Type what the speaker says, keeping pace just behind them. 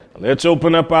Let's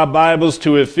open up our Bibles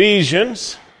to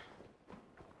Ephesians,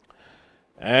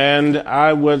 and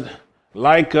I would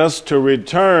like us to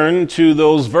return to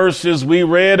those verses we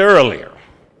read earlier.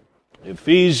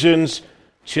 Ephesians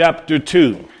chapter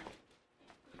 2.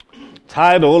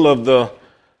 Title of the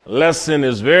lesson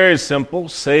is very simple: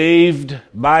 Saved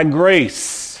by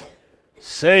Grace.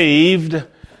 Saved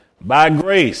by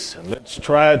grace. And let's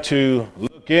try to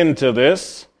look into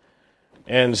this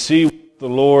and see what the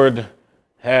Lord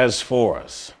has for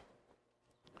us.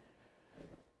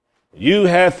 You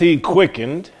hath he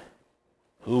quickened,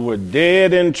 who were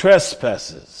dead in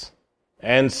trespasses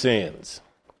and sins.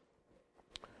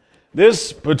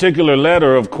 This particular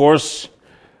letter, of course,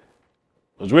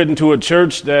 was written to a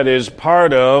church that is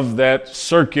part of that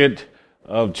circuit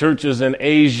of churches in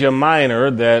Asia Minor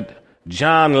that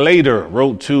John later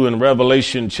wrote to in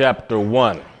Revelation chapter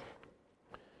 1.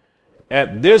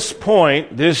 At this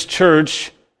point, this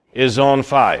church is on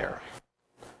fire.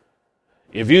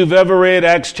 If you've ever read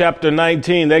Acts chapter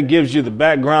 19, that gives you the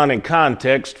background and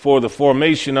context for the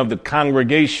formation of the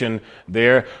congregation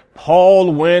there.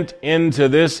 Paul went into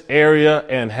this area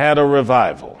and had a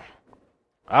revival.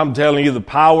 I'm telling you, the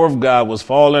power of God was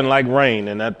falling like rain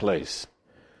in that place.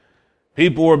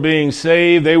 People were being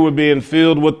saved. They were being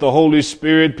filled with the Holy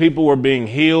Spirit. People were being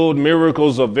healed.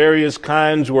 Miracles of various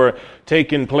kinds were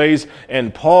taking place.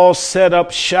 And Paul set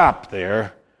up shop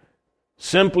there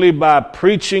simply by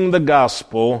preaching the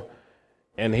gospel,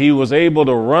 and he was able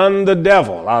to run the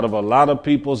devil out of a lot of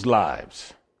people's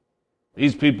lives.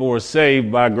 These people were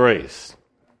saved by grace,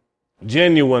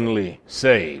 genuinely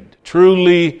saved,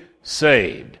 truly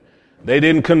saved. They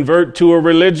didn't convert to a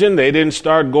religion. They didn't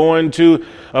start going to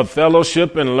a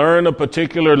fellowship and learn a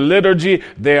particular liturgy.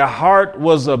 Their heart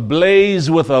was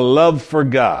ablaze with a love for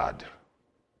God.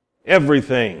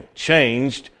 Everything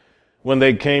changed when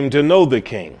they came to know the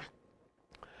King.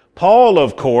 Paul,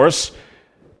 of course,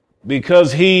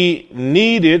 because he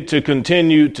needed to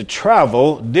continue to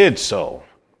travel, did so.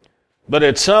 But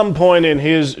at some point in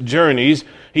his journeys,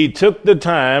 he took the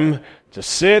time to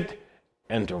sit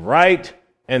and to write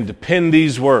and to pen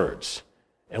these words.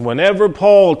 And whenever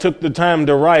Paul took the time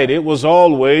to write, it was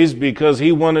always because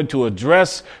he wanted to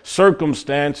address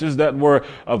circumstances that were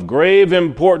of grave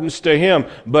importance to him.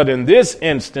 But in this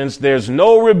instance, there's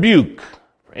no rebuke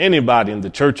for anybody in the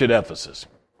church at Ephesus.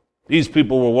 These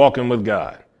people were walking with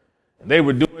God. They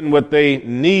were doing what they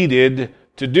needed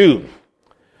to do.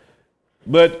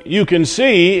 But you can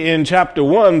see in chapter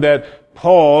 1 that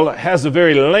Paul has a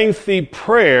very lengthy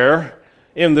prayer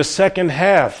in the second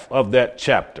half of that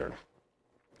chapter.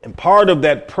 And part of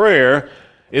that prayer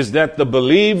is that the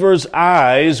believer's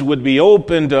eyes would be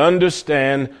open to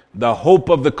understand the hope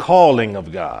of the calling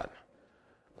of God,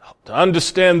 to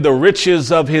understand the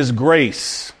riches of his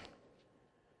grace.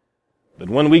 But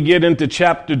when we get into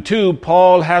chapter 2,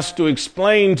 Paul has to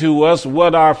explain to us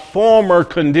what our former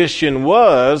condition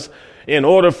was in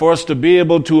order for us to be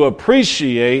able to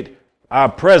appreciate our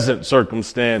present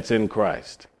circumstance in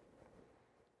Christ.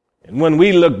 And when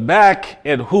we look back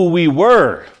at who we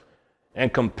were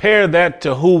and compare that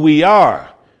to who we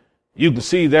are, you can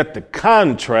see that the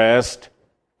contrast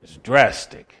is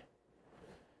drastic.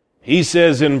 He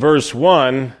says in verse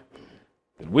 1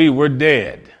 that we were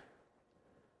dead.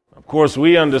 Of course,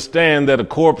 we understand that a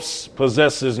corpse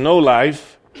possesses no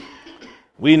life.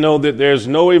 We know that there's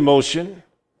no emotion,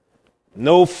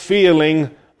 no feeling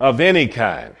of any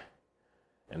kind.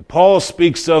 And Paul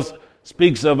speaks of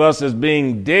us as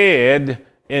being dead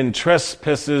in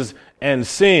trespasses and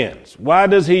sins. Why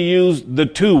does he use the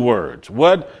two words?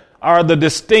 What are the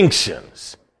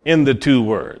distinctions in the two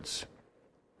words?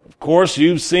 Of course,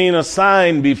 you've seen a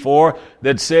sign before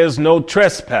that says no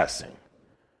trespassing.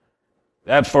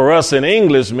 That for us in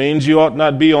English means you ought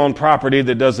not be on property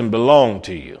that doesn't belong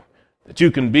to you. That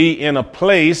you can be in a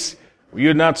place where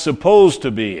you're not supposed to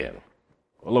be in.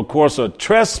 Well, of course, a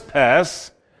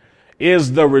trespass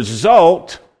is the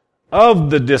result of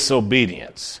the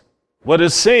disobedience. What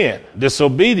is sin?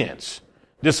 Disobedience.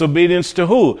 Disobedience to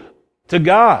who? To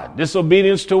God.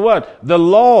 Disobedience to what? The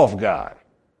law of God.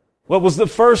 What was the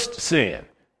first sin?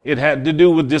 It had to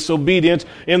do with disobedience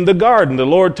in the garden. The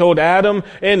Lord told Adam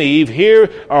and Eve, here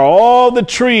are all the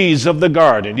trees of the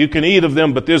garden. You can eat of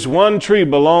them, but this one tree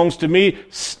belongs to me.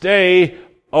 Stay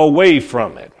away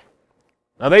from it.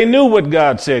 Now they knew what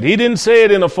God said. He didn't say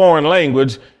it in a foreign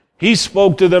language. He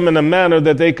spoke to them in a manner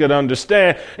that they could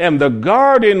understand. And the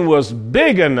garden was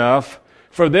big enough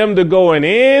for them to go in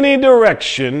any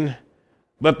direction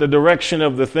but the direction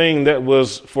of the thing that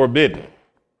was forbidden.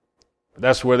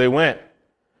 That's where they went.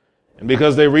 And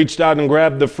because they reached out and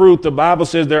grabbed the fruit, the Bible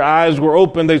says their eyes were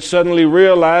open. They suddenly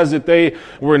realized that they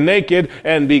were naked.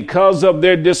 And because of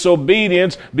their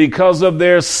disobedience, because of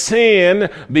their sin,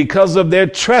 because of their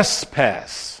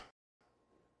trespass,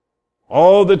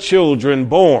 all the children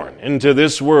born into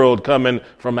this world coming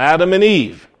from Adam and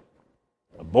Eve,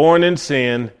 born in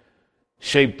sin,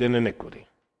 shaped in iniquity.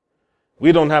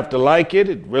 We don't have to like it.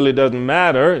 It really doesn't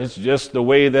matter. It's just the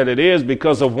way that it is.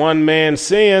 Because of one man's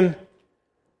sin,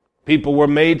 people were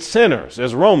made sinners,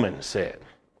 as Romans said.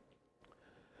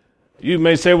 You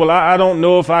may say, well, I don't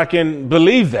know if I can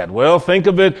believe that. Well, think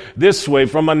of it this way,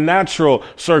 from a natural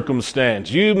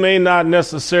circumstance. You may not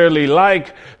necessarily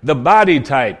like the body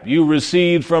type you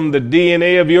received from the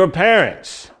DNA of your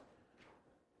parents,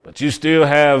 but you still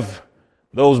have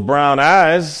those brown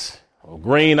eyes, or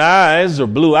green eyes, or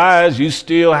blue eyes. You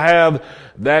still have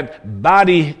that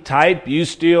body type. You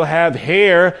still have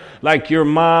hair like your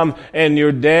mom and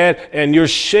your dad, and you're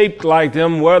shaped like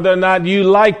them whether or not you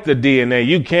like the DNA.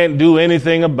 You can't do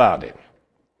anything about it.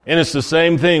 And it's the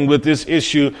same thing with this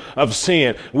issue of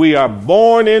sin. We are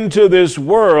born into this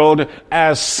world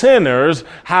as sinners.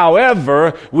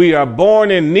 However, we are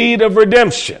born in need of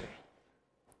redemption.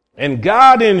 And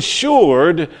God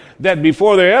ensured that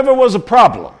before there ever was a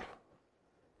problem,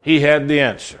 He had the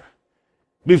answer.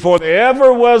 Before there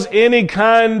ever was any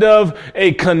kind of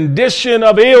a condition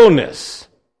of illness,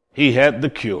 He had the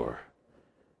cure.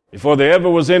 Before there ever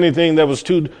was anything that was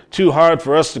too hard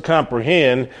for us to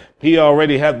comprehend, He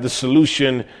already had the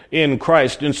solution in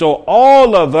Christ. And so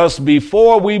all of us,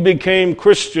 before we became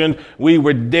Christian, we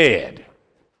were dead.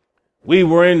 We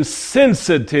were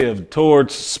insensitive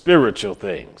towards spiritual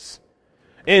things,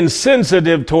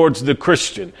 insensitive towards the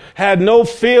Christian, had no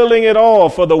feeling at all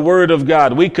for the Word of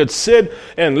God. We could sit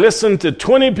and listen to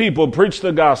 20 people preach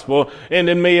the gospel, and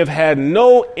it may have had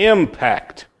no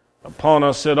impact upon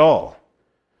us at all.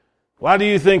 Why do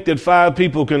you think that 5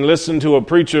 people can listen to a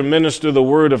preacher minister the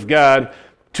Word of God,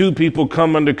 2 people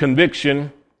come under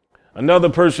conviction, another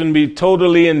person be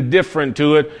totally indifferent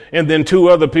to it, and then 2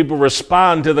 other people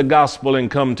respond to the gospel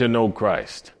and come to know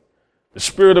Christ? The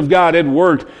Spirit of God had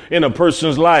worked in a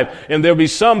person's life. And there'll be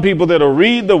some people that'll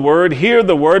read the Word, hear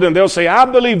the Word, and they'll say, I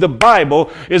believe the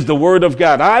Bible is the Word of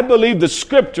God. I believe the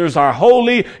Scriptures are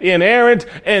holy, inerrant,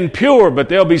 and pure. But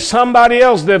there'll be somebody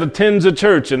else that attends a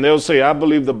church, and they'll say, I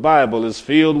believe the Bible is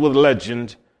filled with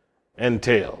legend and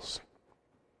tales.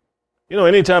 You know,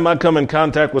 anytime I come in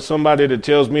contact with somebody that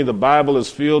tells me the Bible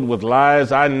is filled with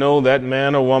lies, I know that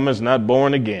man or woman is not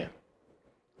born again.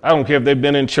 I don't care if they've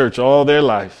been in church all their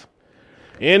life.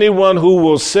 Anyone who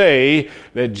will say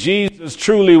that Jesus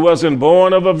truly wasn't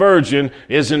born of a virgin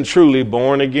isn't truly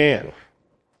born again.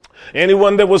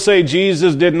 Anyone that will say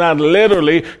Jesus did not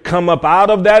literally come up out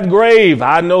of that grave,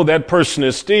 I know that person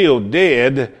is still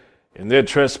dead in their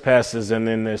trespasses and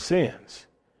in their sins.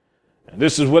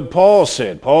 This is what Paul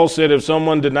said. Paul said if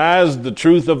someone denies the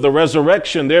truth of the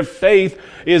resurrection, their faith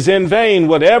is in vain.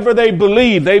 Whatever they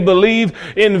believe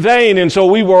in vain. And so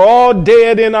we were all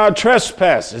dead in our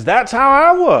trespasses. That's how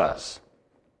I was.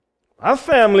 My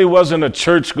family wasn't a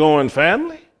church-going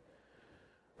family.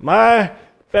 My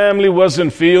family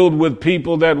wasn't filled with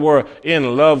people that were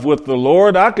in love with the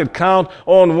Lord. I could count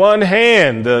on one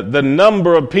hand the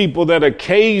number of people that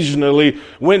occasionally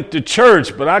went to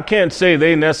church, but I can't say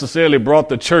they necessarily brought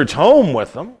the church home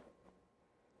with them.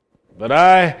 But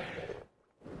I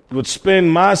would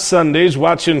spend my Sundays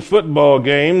watching football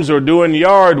games or doing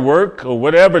yard work or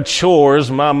whatever chores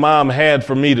my mom had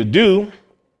for me to do.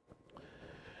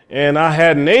 And I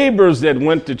had neighbors that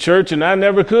went to church, and I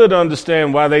never could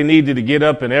understand why they needed to get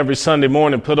up and every Sunday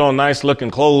morning put on nice-looking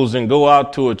clothes and go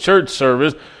out to a church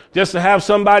service just to have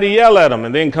somebody yell at them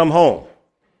and then come home.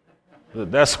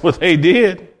 But that's what they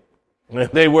did.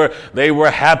 They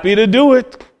were happy to do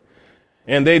it.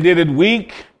 And they did it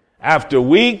week after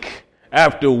week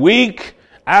after week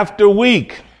after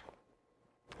week.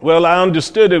 Well, I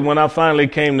understood it when I finally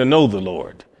came to know the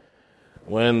Lord.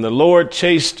 When the Lord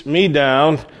chased me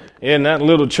down in that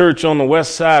little church on the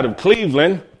west side of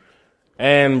Cleveland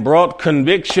and brought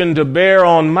conviction to bear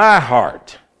on my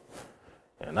heart.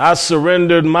 And I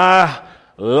surrendered my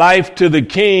life to the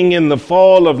King in the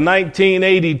fall of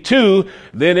 1982.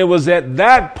 Then it was at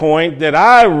that point that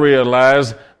I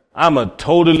realized I'm a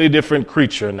totally different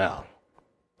creature now.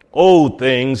 Old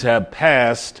things have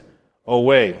passed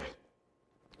away.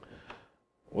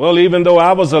 Well, even though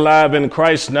I was alive in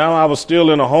Christ now, I was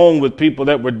still in a home with people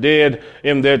that were dead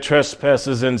in their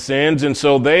trespasses and sins, and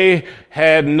so they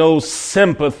had no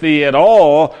sympathy at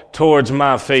all towards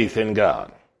my faith in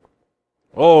God.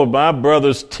 Oh, my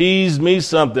brothers teased me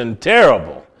something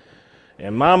terrible.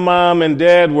 And my mom and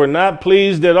dad were not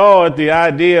pleased at all at the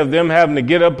idea of them having to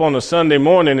get up on a Sunday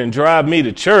morning and drive me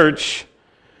to church.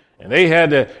 And they had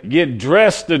to get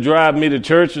dressed to drive me to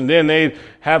church, and then they'd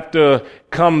have to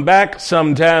come back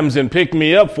sometimes and pick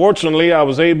me up. Fortunately, I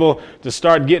was able to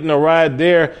start getting a ride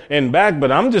there and back.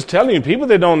 But I'm just telling you, people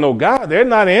that don't know God, they're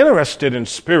not interested in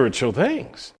spiritual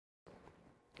things.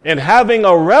 And having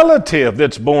a relative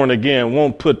that's born again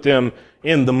won't put them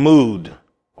in the mood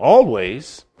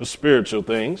always for spiritual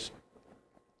things.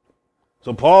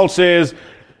 So Paul says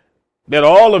that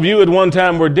all of you at one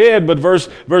time were dead, but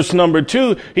verse number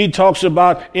 2, he talks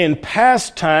about in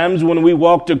past times when we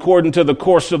walked according to the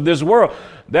course of this world.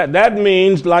 That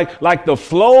means like the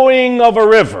flowing of a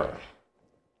river.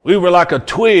 We were like a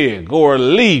twig or a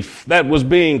leaf that was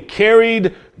being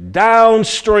carried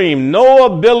downstream. No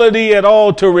ability at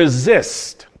all to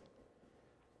resist.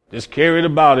 Just carried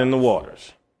about in the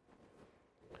waters.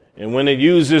 And when it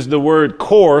uses the word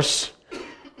course,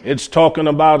 it's talking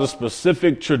about a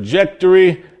specific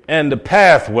trajectory and a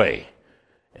pathway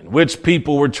in which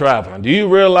people were traveling. Do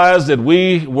you realize that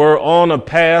we were on a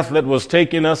path that was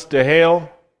taking us to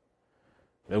hell?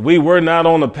 That we were not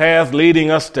on a path leading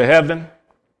us to heaven?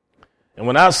 And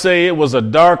when I say it was a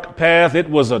dark path, it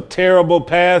was a terrible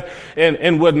path.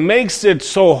 And what makes it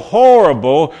so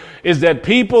horrible is that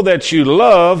people that you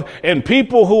love and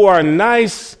people who are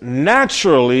nice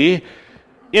naturally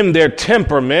in their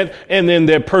temperament and in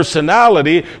their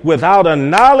personality, without a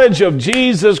knowledge of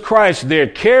Jesus Christ, they're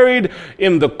carried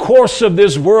in the course of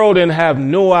this world and have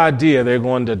no idea they're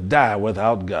going to die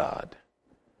without God.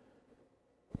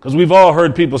 Because we've all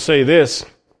heard people say this: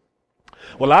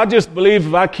 well, I just believe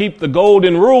if I keep the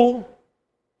golden rule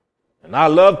and I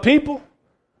love people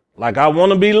like I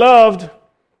want to be loved,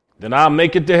 then I'll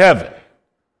make it to heaven.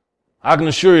 I can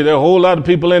assure you there are a whole lot of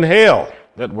people in hell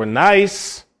that were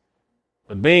nice,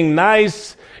 but being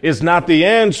nice is not the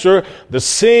answer. The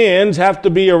sins have to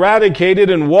be eradicated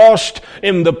and washed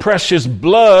in the precious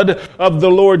blood of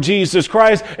the Lord Jesus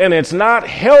Christ. And it's not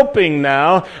helping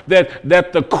now that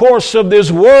the course of this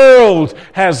world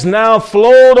has now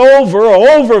flowed over or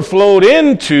overflowed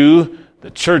into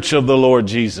the church of the Lord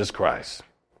Jesus Christ.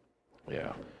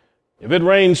 Yeah. If it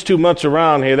rains too much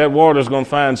around here, that water's going to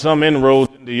find some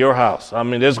inroads into your house. I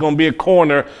mean, there's going to be a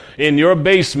corner in your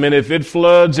basement. If it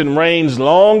floods and rains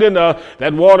long enough,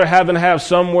 that water haven't have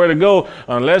somewhere to go.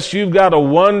 Unless you've got a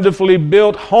wonderfully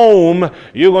built home,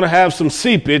 you're going to have some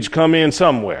seepage come in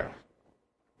somewhere.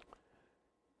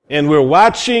 And we're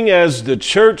watching as the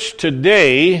church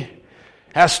today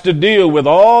has to deal with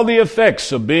all the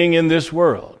effects of being in this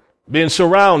world, being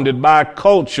surrounded by a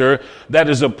culture that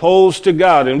is opposed to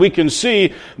God. And we can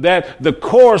see that the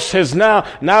course has now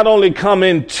not only come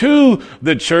into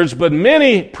the church, but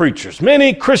many preachers,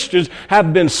 many Christians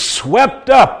have been swept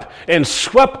up and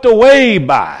swept away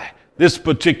by this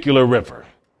particular river.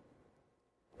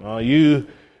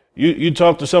 You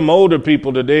talk to some older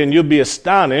people today and you'll be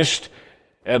astonished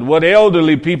at what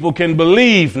elderly people can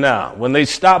believe now when they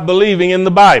stop believing in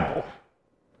the Bible.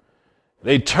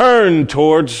 They turn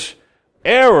towards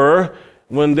error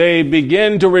when they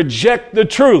begin to reject the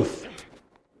truth.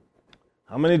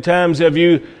 How many times have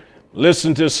you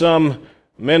listened to some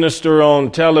minister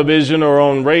on television or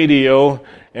on radio,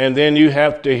 and then you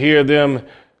have to hear them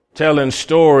telling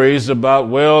stories about,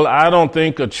 well, I don't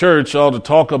think a church ought to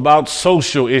talk about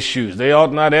social issues. They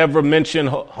ought not ever mention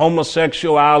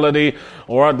homosexuality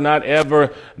or ought not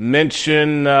ever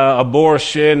mention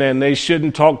abortion, and they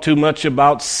shouldn't talk too much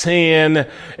about sin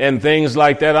and things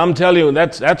like that. I'm telling you,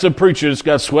 that's a preacher that's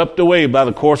got swept away by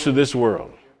the course of this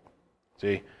world.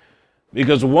 See?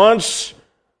 Because once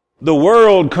the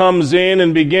world comes in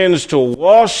and begins to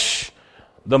wash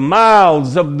the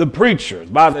mouths of the preachers,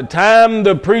 by the time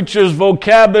the preacher's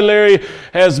vocabulary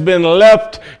has been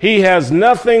left, he has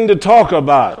nothing to talk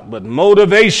about but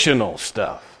motivational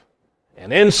stuff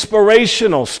and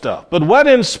inspirational stuff. But what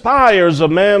inspires a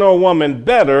man or woman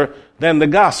better than the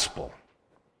gospel?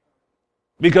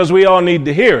 Because we all need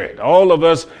to hear it. All of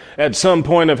us at some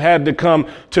point have had to come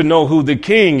to know who the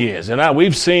King is. And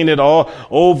we've seen it all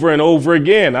over and over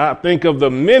again. I think of the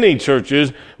many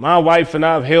churches my wife and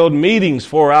I have held meetings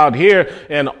for out here.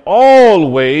 And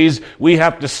always we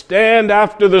have to stand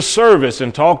after the service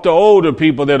and talk to older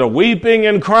people that are weeping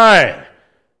and crying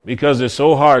because it's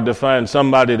so hard to find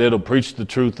somebody that'll preach the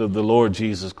truth of the Lord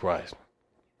Jesus Christ.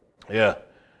 Yeah.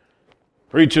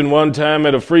 Preaching one time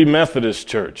at a Free Methodist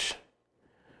church.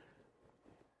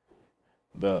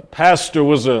 The pastor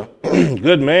was a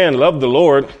good man, loved the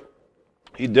Lord.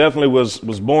 He definitely was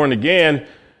born again,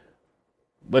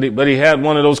 but he had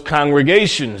one of those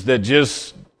congregations that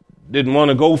just didn't want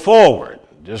to go forward.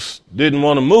 just didn't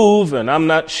want to move, and I'm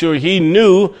not sure he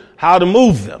knew how to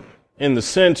move them in the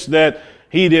sense that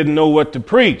he didn't know what to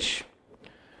preach.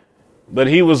 But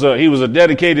he was a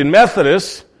dedicated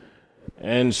Methodist,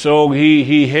 and so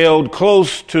he held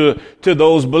close to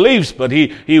those beliefs. But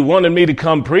he wanted me to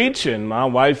come preach, and my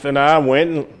wife and I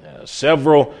went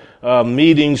several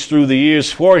meetings through the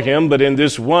years for him. But in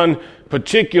this one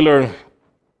particular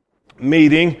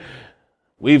meeting,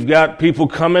 we've got people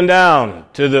coming down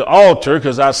to the altar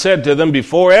because I said to them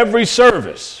before every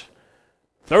service,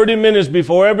 30 minutes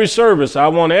before every service, I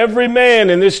want every man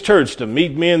in this church to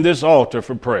meet me in this altar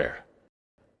for prayer.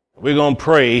 We're going to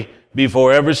pray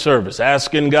before every service,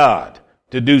 asking God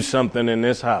to do something in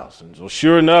this house. And so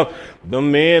sure enough, the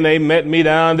men, they met me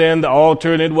down there in the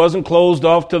altar, and it wasn't closed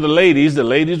off to the ladies. The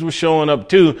ladies were showing up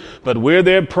too, but we're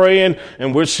there praying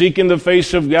and we're seeking the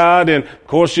face of God. And of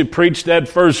course, you preach that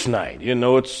first night. You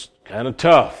know, it's kind of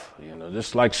tough,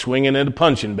 just like swinging in a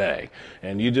punching bag.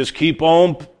 And you just keep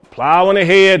on plowing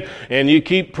ahead and you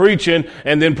keep preaching,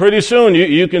 and then pretty soon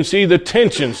you can see the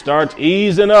tension starts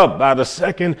easing up by the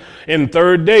second and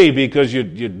third day because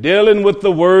you're dealing with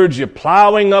the words, you're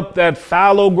plowing up that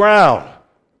fallow ground.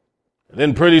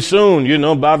 Then pretty soon,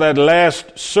 by that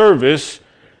last service,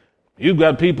 you've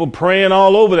got people praying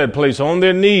all over that place on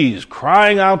their knees,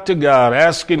 crying out to God,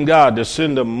 asking God to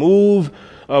send a move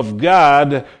of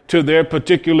God to their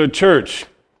particular church.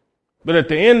 But at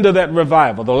the end of that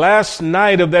revival, the last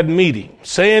night of that meeting,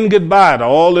 saying goodbye to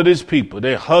all of these people,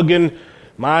 they're hugging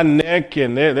my neck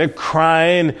and they're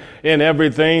crying and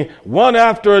everything. One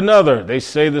after another, they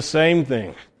say the same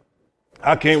thing.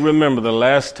 I can't remember the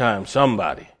last time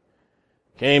somebody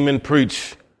came and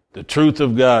preached the truth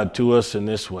of God to us in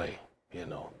this way.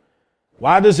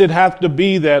 Why does it have to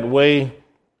be that way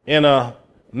in a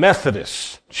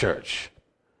Methodist church?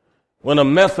 When a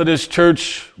Methodist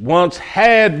church once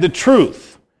had the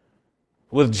truth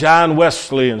with John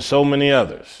Wesley and so many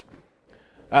others.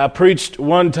 I preached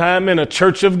one time in a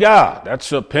Church of God.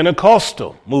 That's a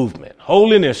Pentecostal movement.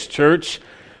 Holiness Church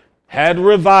had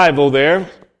revival there.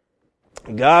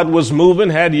 God was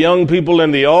moving, had young people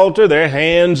in the altar. Their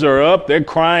hands are up. They're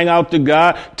crying out to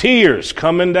God. Tears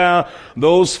coming down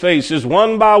those faces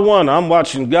one by one. I'm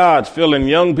watching God filling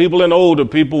young people and older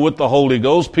people with the Holy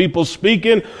Ghost. People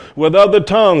speaking with other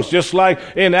tongues, just like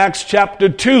in Acts chapter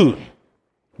 2.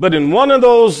 But in one of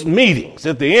those meetings,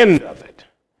 at the end of it,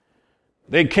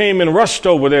 they came and rushed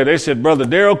over there. They said, Brother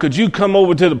Darrell, could you come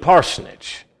over to the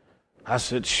parsonage? I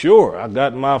said, sure. I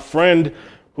got my friend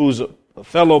who's a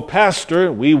fellow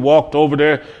pastor. We walked over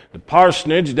there, the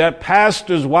parsonage. That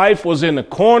pastor's wife was in the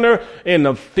corner in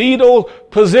a fetal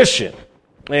position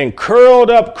and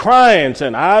curled up crying,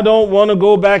 saying, I don't want to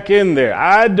go back in there.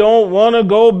 I don't want to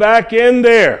go back in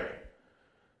there.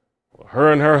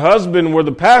 Her and her husband were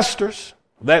the pastors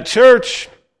of that church,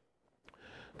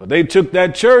 but they took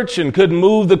that church and couldn't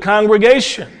move the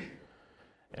congregation.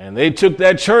 And they took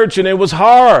that church and it was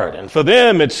hard. And for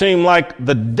them, it seemed like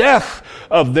the death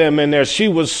of them in there. She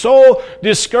was so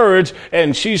discouraged,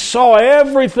 and she saw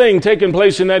everything taking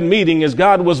place in that meeting as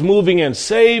God was moving and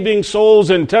saving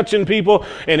souls and touching people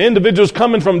and individuals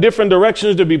coming from different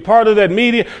directions to be part of that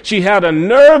meeting. She had a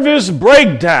nervous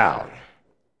breakdown.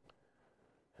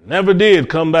 Never did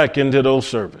come back into those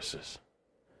services.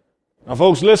 Now,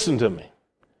 folks, listen to me.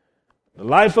 The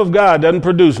life of God doesn't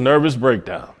produce nervous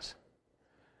breakdowns.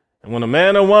 And when a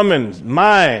man or woman's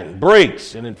mind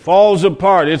breaks and it falls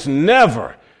apart, it's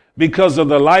never because of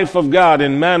the life of God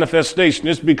in manifestation.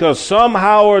 It's because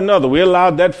somehow or another we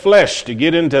allowed that flesh to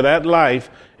get into that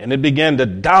life and it began to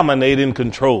dominate and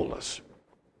control us.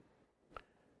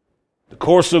 The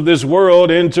course of this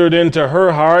world entered into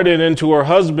her heart and into her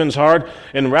husband's heart,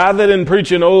 and rather than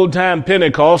preaching old-time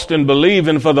Pentecost and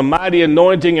believing for the mighty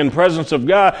anointing and presence of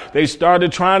God, they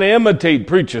started trying to imitate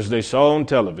preachers they saw on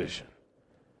television.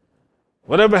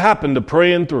 Whatever happened to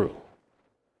praying through?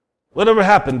 Whatever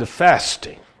happened to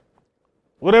fasting?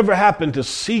 Whatever happened to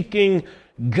seeking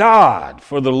God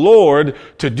for the Lord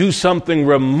to do something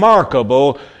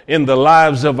remarkable in the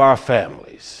lives of our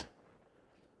families?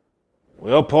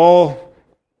 Well, Paul,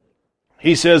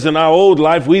 he says in our old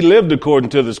life, we lived according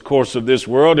to this course of this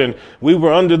world, and we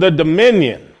were under the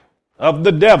dominion of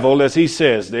the devil, as he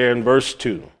says there in verse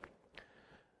 2.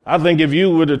 I think if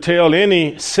you were to tell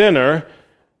any sinner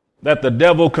that the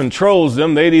devil controls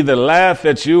them, they'd either laugh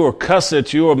at you or cuss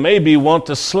at you or maybe want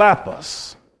to slap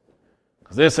us.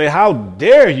 Because they say, how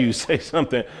dare you say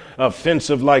something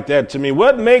offensive like that to me?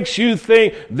 What makes you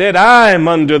think that I'm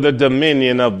under the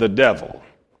dominion of the devil?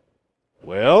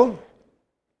 Well,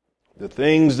 the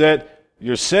things that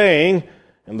you're saying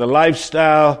and the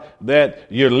lifestyle that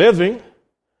you're living.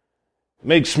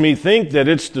 makes me think that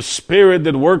it's the spirit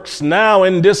that works now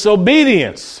in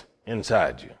disobedience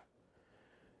inside you.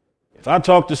 If I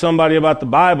talk to somebody about the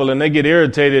Bible and they get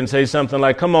irritated and say something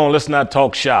like, come on, let's not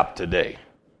talk shop today.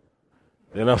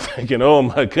 Then I'm thinking, oh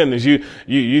my goodness,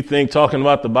 you think talking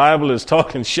about the Bible is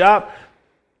talking shop?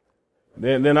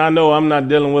 Then I know I'm not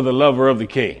dealing with a lover of the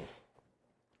King.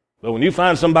 But when you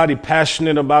find somebody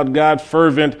passionate about God,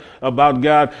 fervent about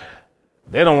God,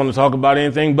 they don't want to talk about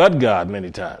anything but God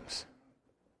many times.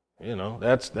 You know,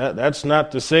 that's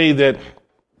not to say that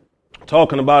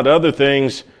talking about other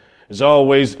things is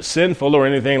always sinful or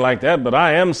anything like that, but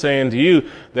I am saying to you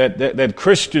that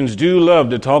Christians do love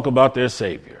to talk about their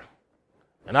Savior.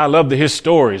 And I love to hear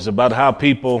stories about how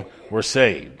people were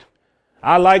saved.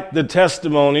 I like the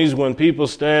testimonies when people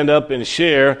stand up and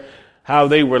share how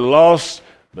they were lost,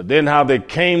 but then how they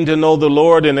came to know the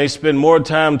Lord, and they spend more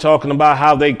time talking about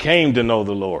how they came to know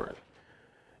the Lord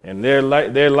and their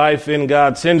life in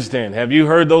God since then. Have you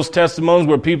heard those testimonies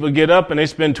where people get up and they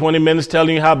spend 20 minutes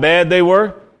telling you how bad they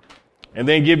were and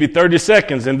then give you 30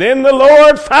 seconds, and then the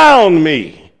Lord found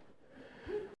me,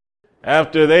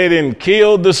 after they done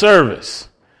killed the service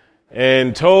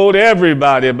and told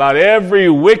everybody about every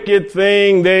wicked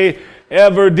thing they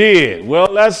ever did?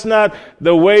 Well, that's not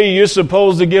the way you're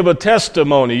supposed to give a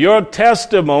testimony. Your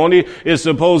testimony is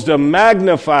supposed to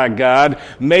magnify God,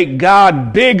 make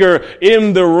God bigger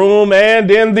in the room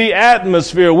and in the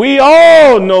atmosphere. We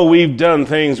all know we've done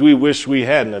things we wish we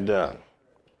hadn't have done.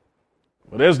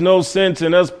 But there's no sense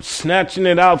in us snatching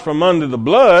it out from under the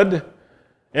blood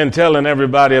and telling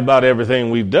everybody about everything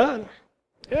we've done.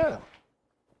 Yeah.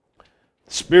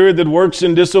 Spirit that works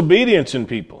in disobedience in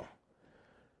people.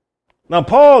 Now,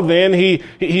 Paul then,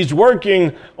 he's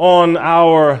working on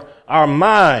our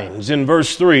minds in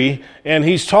verse 3, and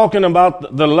he's talking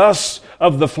about the lusts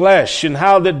of the flesh and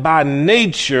how that by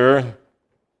nature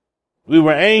we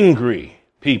were angry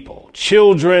people,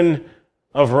 children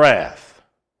of wrath.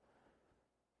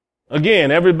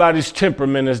 Again, everybody's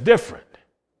temperament is different,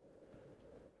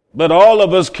 but all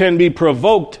of us can be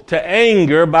provoked to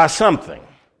anger by something.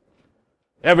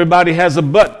 Everybody has a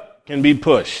button can be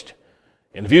pushed.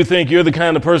 And if you think you're the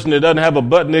kind of person that doesn't have a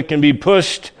button that can be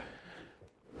pushed,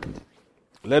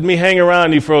 let me hang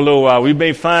around you for a little while. We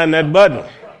may find that button.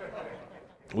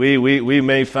 We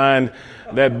may find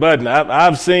that button.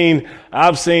 I've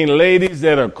seen ladies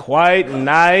that are quite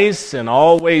nice and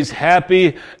always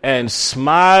happy and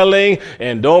smiling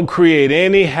and don't create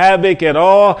any havoc at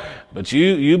all. But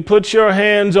you put your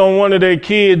hands on one of their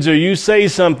kids, or you say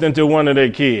something to one of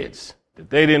their kids that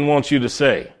they didn't want you to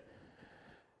say.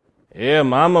 Yeah,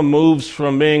 mama moves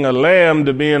from being a lamb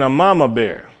to being a mama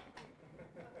bear.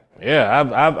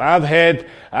 Yeah,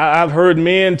 I've heard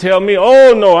men tell me,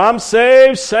 oh no, I'm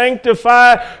saved,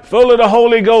 sanctified, full of the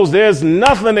Holy Ghost. There's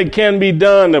nothing that can be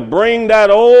done to bring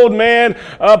that old man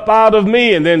up out of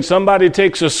me. And then somebody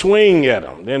takes a swing at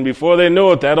them. Then before they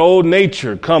know it, that old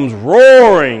nature comes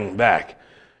roaring back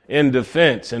in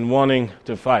defense and wanting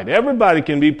to fight. Everybody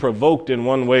can be provoked in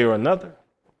one way or another.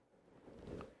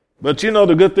 But you know,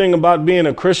 the good thing about being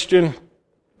a Christian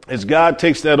is God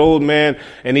takes that old man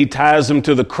and he ties him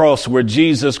to the cross where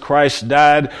Jesus Christ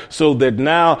died, so that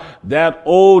now that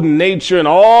old nature and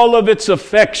all of its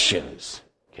affections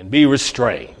can be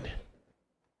restrained.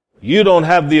 You don't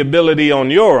have the ability on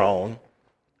your own,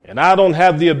 and I don't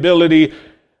have the ability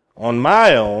on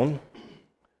my own,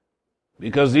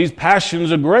 because these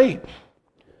passions are great.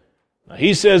 Now,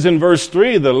 he says in verse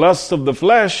 3, the lusts of the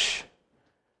flesh.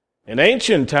 In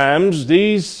ancient times,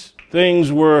 these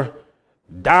things were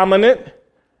dominant,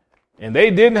 and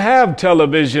they didn't have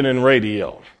television and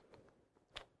radio.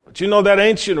 But you know, that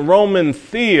ancient Roman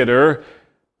theater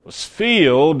was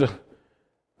filled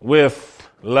with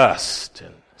lust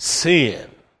and sin,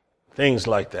 things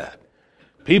like that.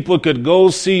 People could go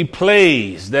see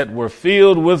plays that were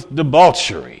filled with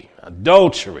debauchery,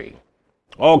 adultery,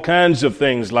 all kinds of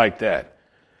things like that.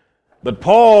 But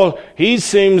Paul, he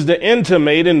seems to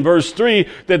intimate in verse 3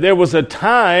 that there was a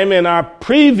time in our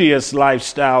previous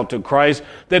lifestyle to Christ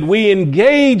that we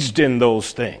engaged in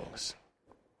those things.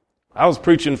 I was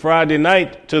preaching Friday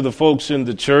night to the folks in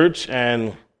the church,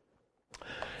 and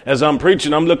as I'm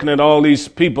preaching, I'm looking at all these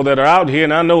people that are out here,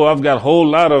 and I know I've got a whole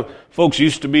lot of folks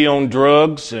used to be on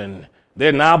drugs, and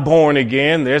they're now born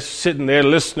again. They're sitting there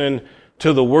listening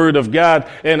to the Word of God.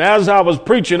 And as I was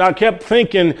preaching, I kept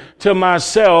thinking to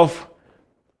myself,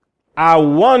 I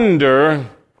wonder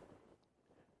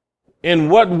in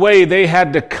what way they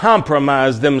had to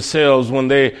compromise themselves when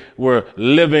they were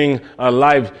living a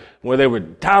life where they were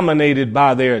dominated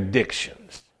by their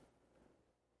addictions.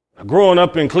 Growing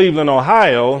up in Cleveland,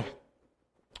 Ohio,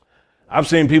 I've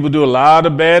seen people do a lot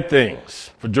of bad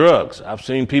things for drugs. I've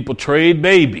seen people trade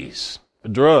babies for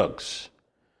drugs.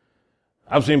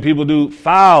 I've seen people do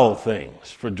foul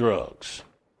things for drugs.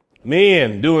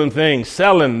 Men doing things,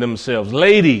 selling themselves,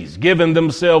 ladies giving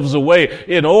themselves away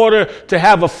in order to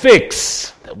have a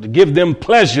fix, to give them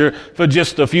pleasure for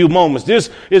just a few moments.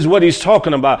 This is what he's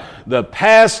talking about, the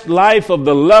past life of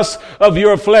the lust of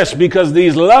your flesh, because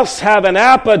these lusts have an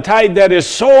appetite that is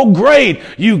so great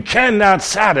you cannot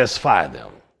satisfy them.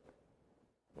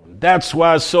 That's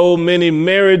why so many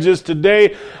marriages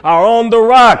today are on the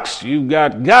rocks. You've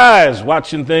got guys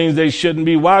watching things they shouldn't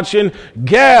be watching,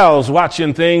 gals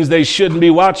watching things they shouldn't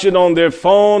be watching on their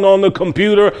phone, on the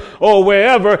computer, or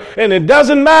wherever, and it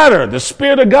doesn't matter. The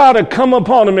Spirit of God will come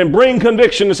upon them and bring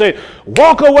conviction and say,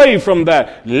 walk away from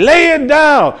that, lay it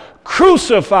down,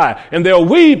 crucify, and they'll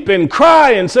weep and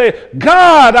cry and say,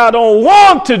 God, I don't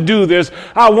want to do this.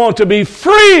 I want to be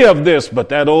free of this, but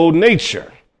that old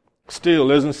nature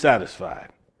still isn't satisfied.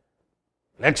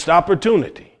 Next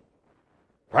opportunity,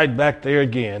 right back there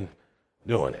again,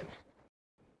 doing it.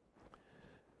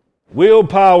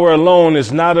 Willpower alone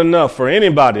is not enough for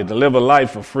anybody to live a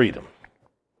life of freedom.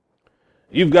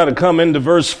 You've got to come into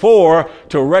verse 4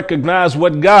 to recognize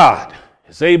what God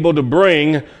is able to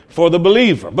bring for the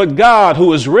believer. But God,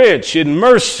 who is rich in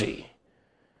mercy,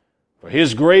 for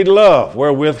his great love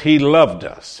wherewith he loved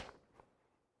us.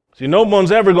 See, no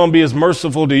one's ever going to be as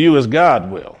merciful to you as God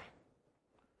will.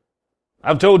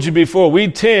 I've told you before,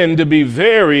 we tend to be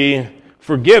very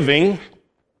forgiving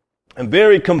and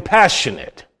very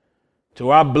compassionate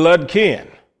to our blood kin.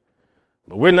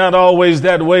 But we're not always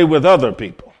that way with other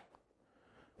people.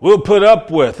 We'll put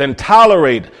up with and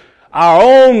tolerate our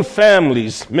own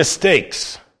family's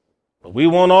mistakes. But we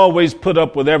won't always put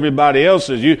up with everybody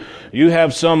else's. You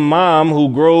have some mom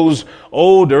who grows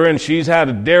older and she's had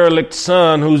a derelict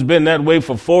son who's been that way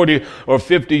for 40 or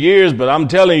 50 years. But I'm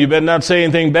telling you, better not say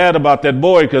anything bad about that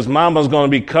boy, because mama's going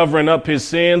to be covering up his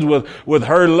sins with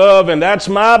her love. And that's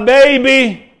my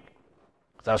baby.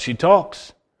 That's how she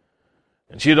talks.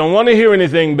 And she don't want to hear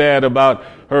anything bad about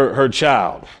her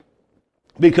child,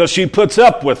 because she puts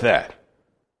up with that.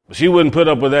 But she wouldn't put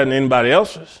up with that in anybody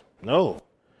else's. No.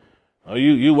 Oh,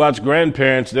 you watch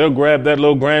grandparents, they'll grab that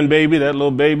little grandbaby, that little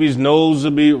baby's nose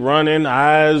will be running,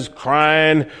 eyes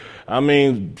crying,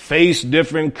 face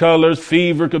different colors,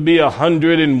 fever could be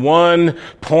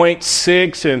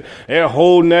 101.6, and they're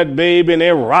holding that baby and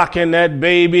they're rocking that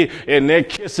baby and they're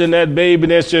kissing that baby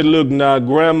and they say, look, now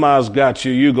grandma's got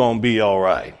you, you're going to be all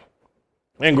right.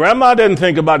 And grandma doesn't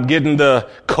think about getting the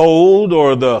cold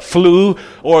or the flu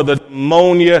or the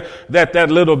pneumonia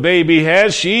that little baby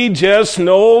has. She just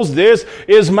knows this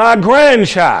is my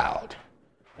grandchild.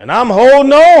 And I'm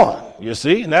holding on, you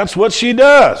see. And that's what she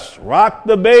does. Rock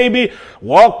the baby,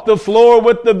 walk the floor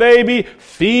with the baby,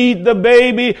 feed the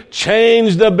baby,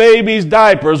 change the baby's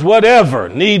diapers, whatever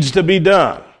needs to be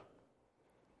done.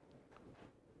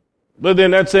 But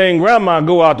then that same grandma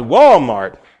go out to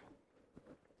Walmart,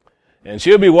 and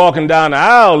she'll be walking down the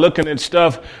aisle looking at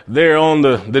stuff there on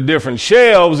the different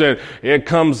shelves, and here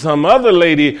comes some other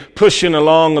lady pushing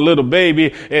along a little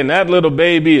baby, and that little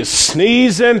baby is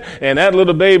sneezing, and that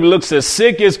little baby looks as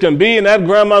sick as can be, and that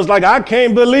grandma's like, I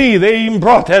can't believe they even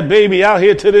brought that baby out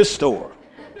here to this store.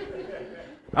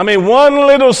 One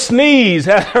little sneeze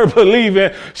had her believing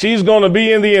she's going to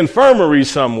be in the infirmary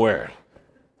somewhere.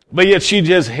 But yet she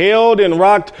just held and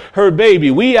rocked her baby.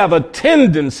 We have a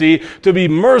tendency to be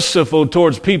merciful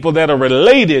towards people that are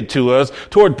related to us,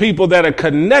 toward people that are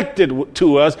connected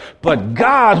to us. But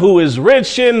God, who is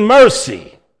rich in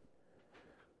mercy,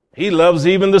 he loves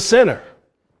even the sinner.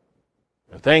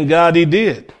 And thank God he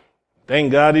did.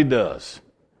 Thank God he does.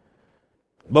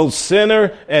 Both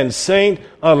sinner and saint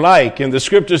alike. And the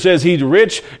scripture says he's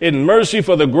rich in mercy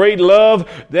for the great love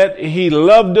that he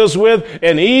loved us with.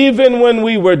 And even when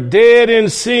we were dead in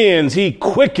sins, he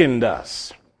quickened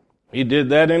us. He did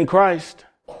that in Christ.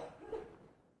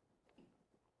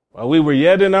 While we were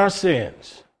yet in our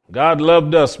sins, God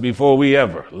loved us before we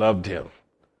ever loved him.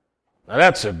 Now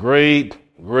that's a great,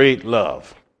 great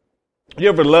love. You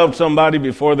ever loved somebody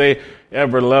before they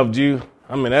ever loved you?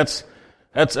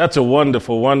 That's a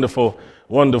wonderful, wonderful,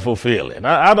 wonderful feeling.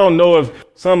 I don't know if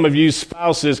some of you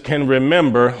spouses can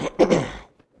remember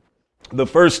the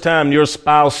first time your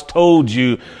spouse told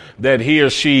you that he or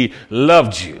she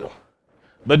loved you.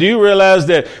 But do you realize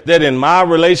that in my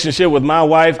relationship with my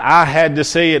wife, I had to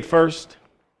say it first?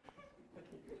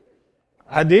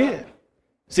 I did.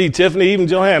 See, Tiffany, even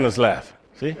Johanna's laughing.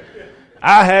 See?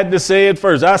 I had to say it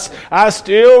first. I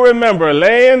still remember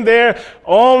laying there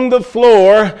on the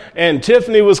floor, and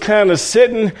Tiffany was kind of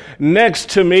sitting next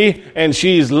to me, and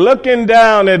she's looking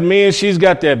down at me, and she's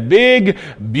got that big,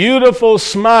 beautiful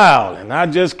smile. And I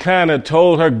just kind of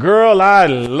told her, girl, I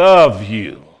love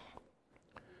you.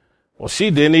 Well,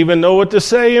 she didn't even know what to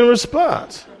say in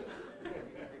response.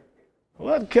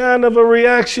 What kind of a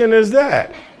reaction is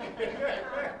that?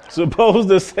 Supposed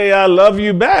to say, I love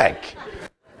you back.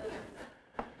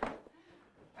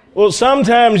 Well,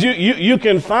 sometimes you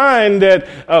can find that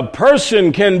a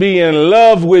person can be in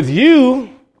love with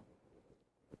you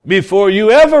before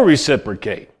you ever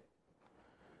reciprocate.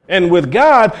 And with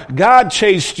God, God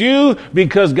chased you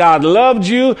because God loved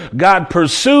you. God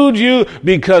pursued you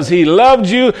because he loved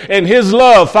you. And his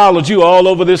love followed you all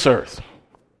over this earth.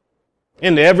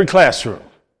 Into every classroom.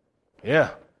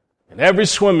 Yeah. In every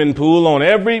swimming pool, on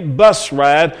every bus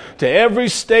ride, to every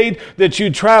state that you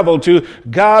travel to,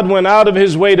 God went out of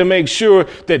his way to make sure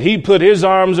that he put his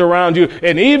arms around you.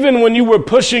 And even when you were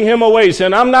pushing him away,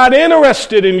 saying, I'm not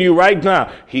interested in you right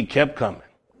now, he kept coming.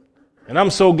 And I'm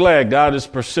so glad God is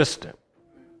persistent.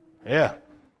 Yeah.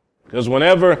 Because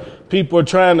whenever people are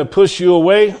trying to push you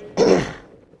away,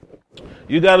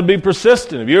 you got to be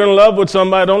persistent. If you're in love with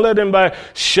somebody, don't let anybody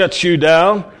shut you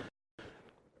down.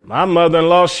 My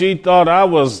mother-in-law, she thought I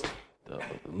was the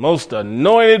most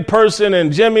anointed person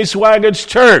in Jimmy Swaggart's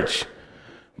church.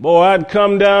 Boy, I'd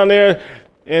come down there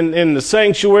in the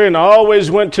sanctuary, and I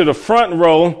always went to the front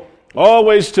row,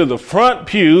 always to the front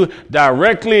pew,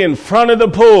 directly in front of the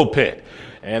pulpit.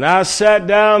 And I sat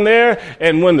down there,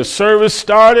 and when the service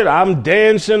started, I'm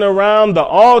dancing around the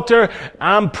altar.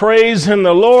 I'm praising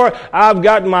the Lord. I've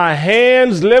got my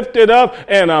hands lifted up,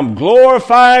 and I'm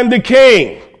glorifying the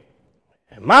King.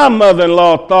 My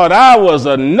mother-in-law thought I was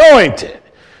anointed.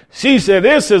 She said,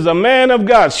 this is a man of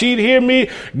God. She'd hear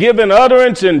me giving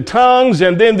utterance in tongues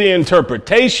and then the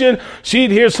interpretation.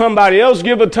 She'd hear somebody else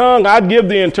give a tongue. I'd give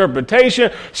the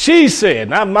interpretation. She said,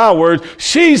 not my words,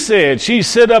 she said, she'd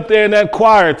sit up there in that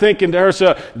choir thinking to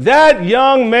herself, that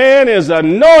young man is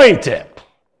anointed.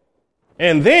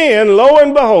 And then, lo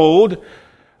and behold,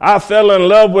 I fell in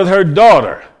love with her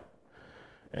daughter.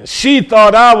 And she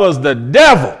thought I was the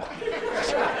devil.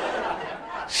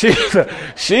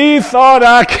 She thought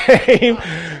I came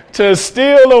to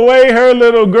steal away her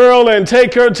little girl and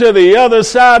take her to the other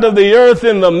side of the earth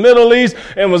in the Middle East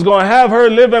and was going to have her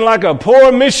living like a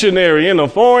poor missionary in a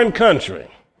foreign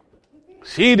country.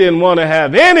 She didn't want to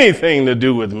have anything to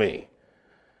do with me.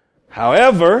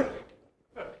 However,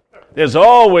 there's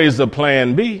always a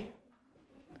plan B.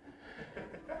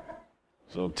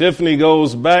 So Tiffany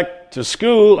goes back to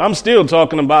school. I'm still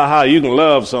talking about how you can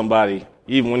love somebody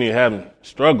even when you're having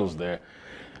struggles there.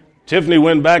 Tiffany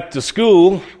went back to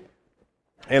school,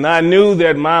 and I knew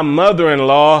that my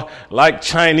mother-in-law liked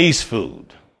Chinese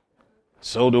food.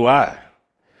 So do I.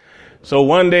 So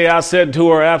one day I said to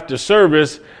her after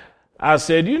service, I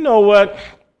said, you know what?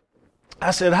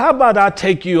 I said, how about I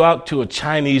take you out to a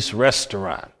Chinese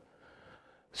restaurant?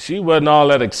 She wasn't all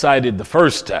that excited the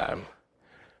first time.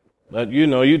 But, you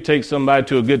know, you take somebody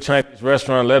to a good Chinese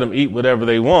restaurant, let them eat whatever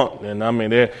they want. And, I mean,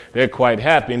 they're quite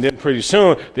happy. And then pretty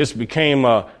soon, this became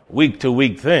a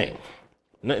week-to-week thing.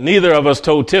 Neither of us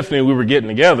told Tiffany we were getting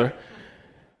together.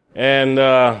 And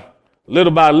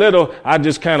little by little, I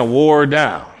just kind of wore her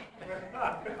down.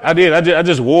 I did. I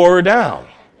just wore her down.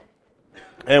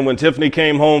 And when Tiffany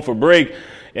came home for break,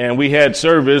 and we had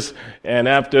service, and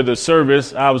after the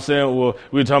service, I was saying, well,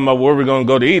 we were talking about where we're going to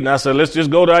go to eat, and I said, let's just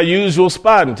go to our usual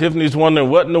spot. And Tiffany's wondering,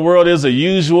 what in the world is a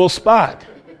usual spot?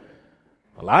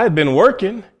 Well, I had been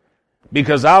working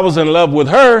because I was in love with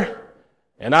her,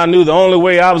 and I knew the only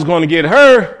way I was going to get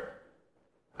her,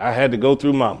 I had to go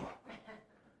through Mama.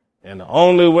 And the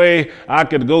only way I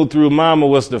could go through Mama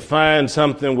was to find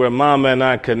something where Mama and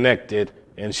I connected,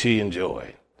 and she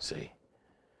enjoyed. See?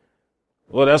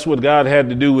 Well, that's what God had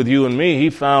to do with you and me. He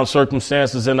found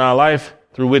circumstances in our life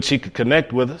through which he could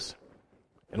connect with us.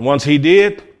 And once he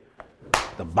did,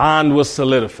 the bond was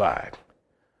solidified.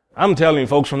 I'm telling you,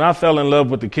 folks, when I fell in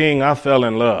love with the King, I fell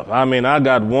in love. I mean, I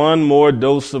got one more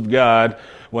dose of God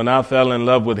when I fell in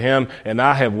love with him, and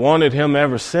I have wanted him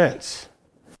ever since.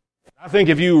 I think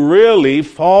if you really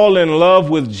fall in love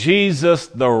with Jesus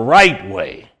the right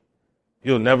way,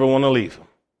 you'll never want to leave him.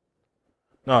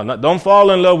 No, don't fall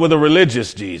in love with a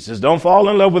religious Jesus. Don't fall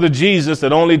in love with a Jesus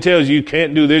that only tells you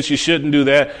can't do this, you shouldn't do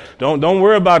that. Don't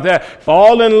worry about that.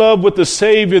 Fall in love with the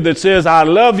Savior that says, I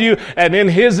love you, and in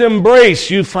his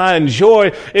embrace you find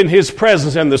joy in his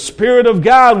presence, and the Spirit of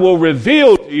God will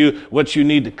reveal to you what you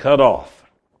need to cut off,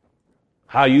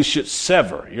 how you should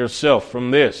sever yourself from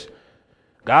this.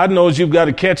 God knows you've got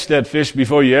to catch that fish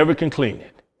before you ever can clean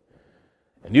it.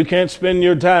 And you can't spend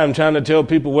your time trying to tell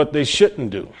people what they shouldn't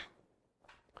do.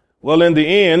 Well, in the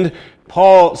end,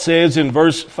 Paul says in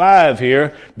verse 5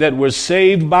 here that we're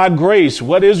saved by grace.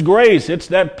 What is grace? It's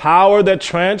that power that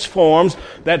transforms,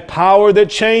 that power that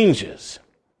changes.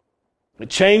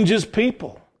 It changes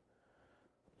people.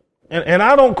 And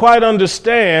I don't quite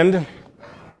understand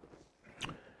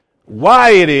why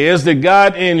it is that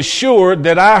God ensured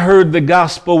that I heard the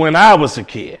gospel when I was a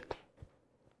kid.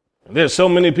 There's so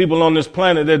many people on this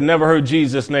planet that never heard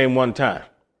Jesus' name one time.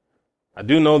 I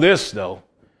do know this, though,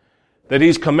 that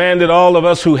he's commanded all of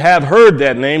us who have heard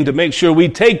that name to make sure we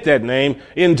take that name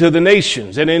into the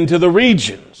nations and into the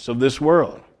regions of this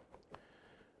world.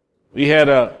 We had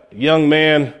a young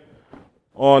man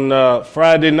on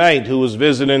Friday night who was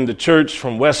visiting the church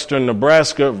from western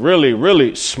Nebraska,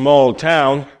 really small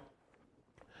town.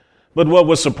 But what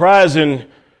was surprising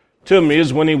to me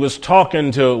is when he was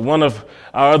talking to one of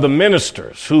our other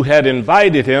ministers who had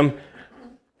invited him,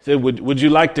 he said, would you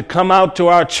like to come out to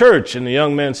our church? And the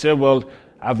young man said, well,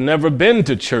 I've never been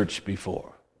to church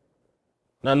before.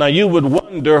 Now you would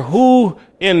wonder who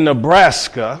in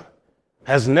Nebraska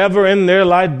has never in their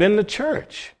life been to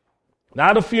church.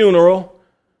 Not a funeral,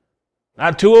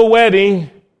 not to a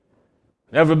wedding,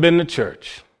 never been to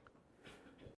church.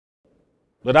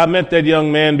 But I met that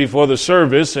young man before the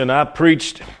service, and I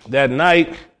preached that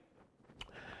night,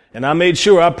 and I made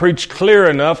sure I preached clear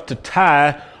enough to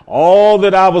tie all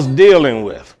that I was dealing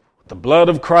with, the blood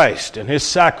of Christ and his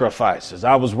sacrifices.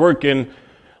 I was working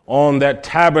on that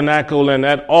tabernacle and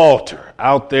that altar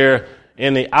out there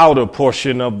in the outer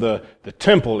portion of the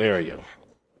temple area.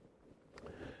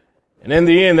 And in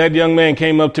the end, that young man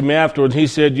came up to me afterwards. He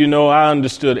said, I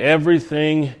understood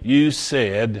everything you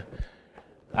said.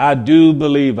 I do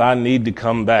believe I need to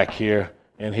come back here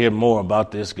and hear more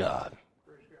about this God.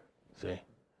 See,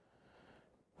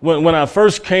 when I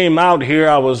first came out here,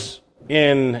 I was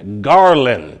in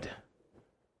Garland,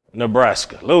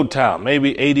 Nebraska, little town,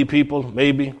 maybe 80 people,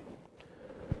 maybe.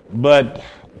 But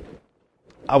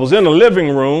I was in a living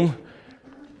room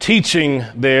teaching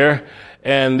there,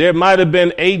 and there might have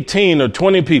been 18 or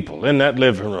 20 people in that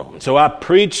living room. So I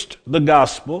preached the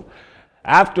gospel.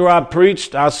 After I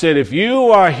preached, I said, if you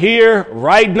are here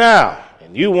right now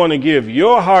and you want to give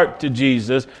your heart to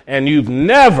Jesus and you've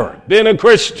never been a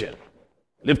Christian,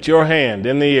 lift your hand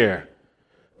in the air.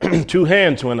 2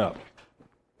 hands went up.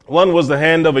 One was the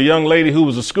hand of a young lady who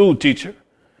was a school teacher.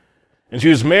 And she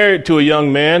was married to a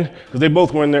young man, because they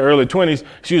both were in their early 20s.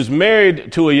 She was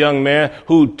married to a young man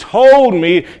who told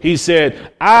me, he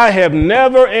said, I have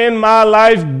never in my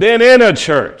life been in a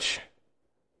church.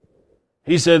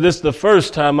 He said, this is the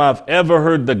first time I've ever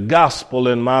heard the gospel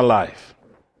in my life.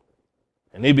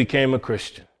 And he became a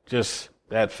Christian just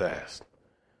that fast.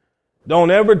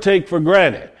 Don't ever take for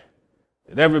granted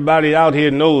that everybody out here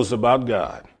knows about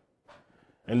God.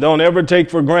 And don't ever take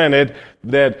for granted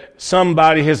that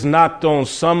somebody has knocked on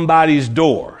somebody's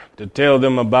door to tell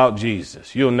them about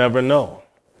Jesus. You'll never know.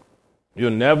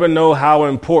 You'll never know how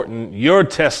important your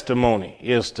testimony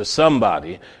is to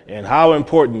somebody and how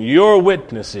important your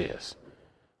witness is.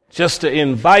 Just to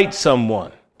invite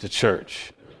someone to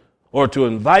church or to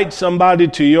invite somebody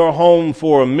to your home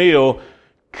for a meal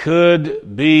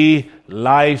could be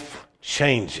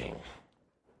life-changing.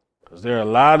 Because there are a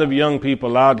lot of young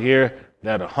people out here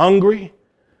that are hungry,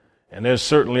 and there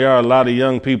certainly are a lot of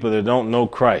young people that don't know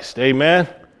Christ. Amen?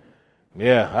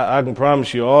 Yeah, I can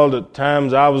promise you all the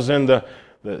times I was in the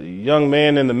young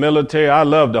man in the military, I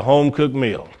loved a home-cooked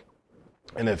meal.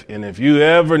 And if you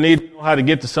ever need to know how to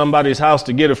get to somebody's house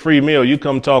to get a free meal, you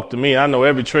come talk to me. I know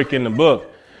every trick in the book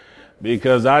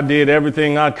because I did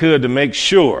everything I could to make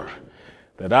sure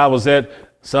that I was at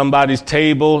somebody's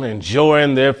table,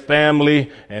 enjoying their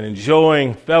family and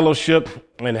enjoying fellowship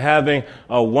and having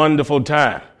a wonderful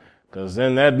time. Because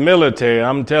in that military,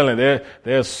 I'm telling you,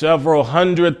 there's several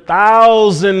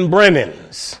 100,000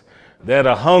 Brennans that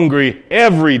are hungry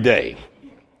every day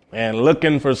and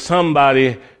looking for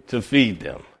somebody to feed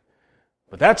them.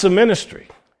 But that's a ministry.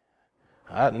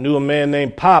 I knew a man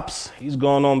named Pops. He's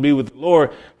gone on to be with the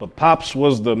Lord. But Pops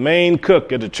was the main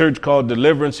cook at a church called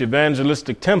Deliverance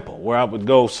Evangelistic Temple, where I would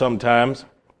go sometimes.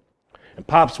 And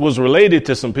Pops was related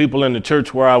to some people in the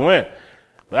church where I went.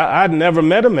 I'd never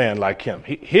met a man like him.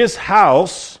 His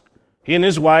house, he and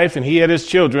his wife, and he had his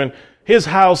children, his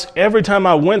house, every time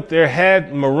I went there,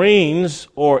 had Marines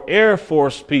or Air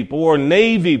Force people or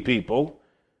Navy people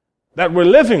that were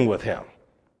living with him.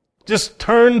 Just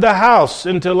turned the house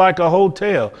into like a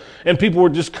hotel. And people were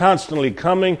just constantly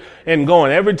coming and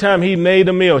going. Every time he made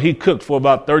a meal, he cooked for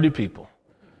about 30 people.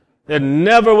 There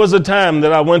never was a time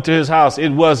that I went to his house it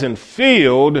wasn't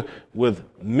filled with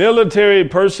military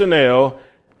personnel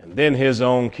and then his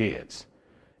own kids.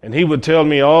 And he would tell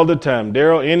me all the time,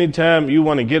 Daryl, anytime you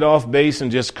want to get off base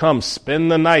and just come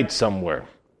spend the night somewhere,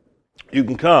 you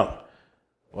can come.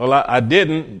 Well, I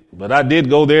didn't, but I did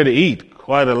go there to eat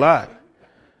quite a lot.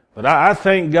 But I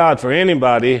thank God for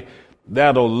anybody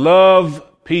that'll love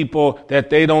people that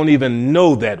they don't even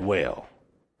know that well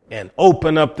and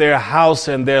open up their house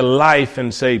and their life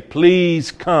and say,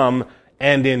 please come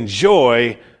and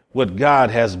enjoy what God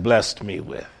has blessed me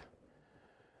with.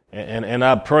 And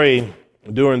I pray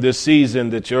during this season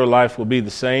that your life will be the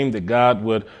same, that God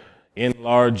would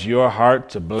enlarge your heart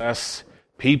to bless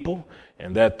people,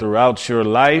 and that throughout your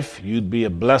life you'd be a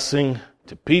blessing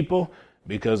to people,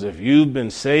 because if you've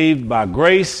been saved by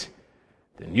grace,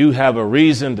 then you have a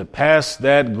reason to pass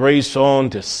that grace on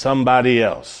to somebody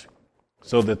else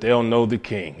so that they'll know the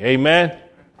King. Amen?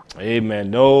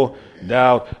 Amen. No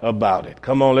doubt about it.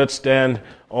 Come on, let's stand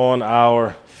on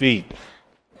our feet.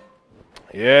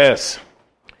 Yes.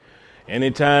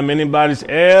 Anytime anybody's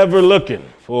ever looking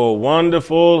for a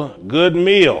wonderful, good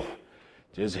meal,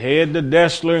 just head to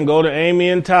Dessler and go to Amy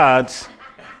and Todd's.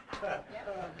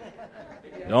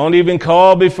 Don't even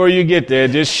call before you get there.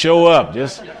 Just show up.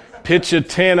 Just pitch a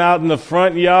tent out in the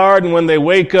front yard, and when they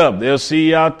wake up, they'll see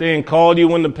you out there and call you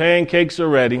when the pancakes are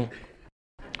ready.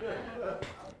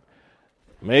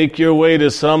 Make your way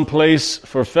to some place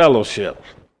for fellowship.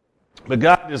 But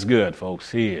God is good,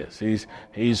 folks. He is.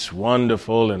 He's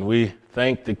wonderful, and we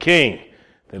thank the King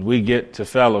that we get to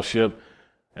fellowship.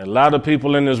 And a lot of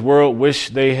people in this world wish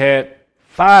they had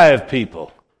 5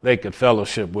 people they could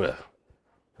fellowship with.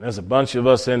 And there's a bunch of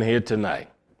us in here tonight.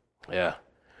 Yeah.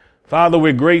 Father,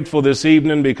 we're grateful this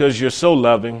evening because you're so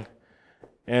loving.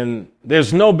 And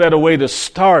there's no better way to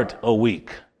start a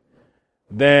week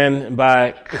than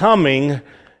by coming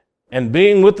and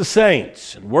being with the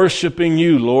saints and worshiping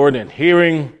you, Lord, and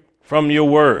hearing from your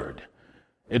word.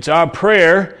 It's our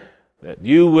prayer that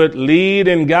you would lead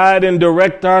and guide and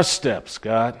direct our steps,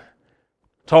 God.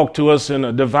 Talk to us in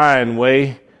a divine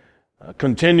way.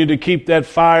 Continue to keep that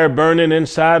fire burning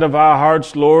inside of our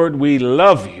hearts, Lord. We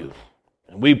love you.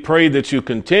 And we pray that you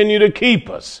continue to keep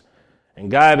us and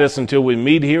guide us until we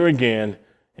meet here again.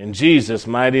 In Jesus'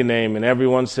 mighty name. And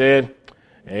everyone said,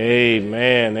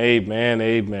 amen, amen,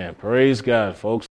 amen. Praise God, folks.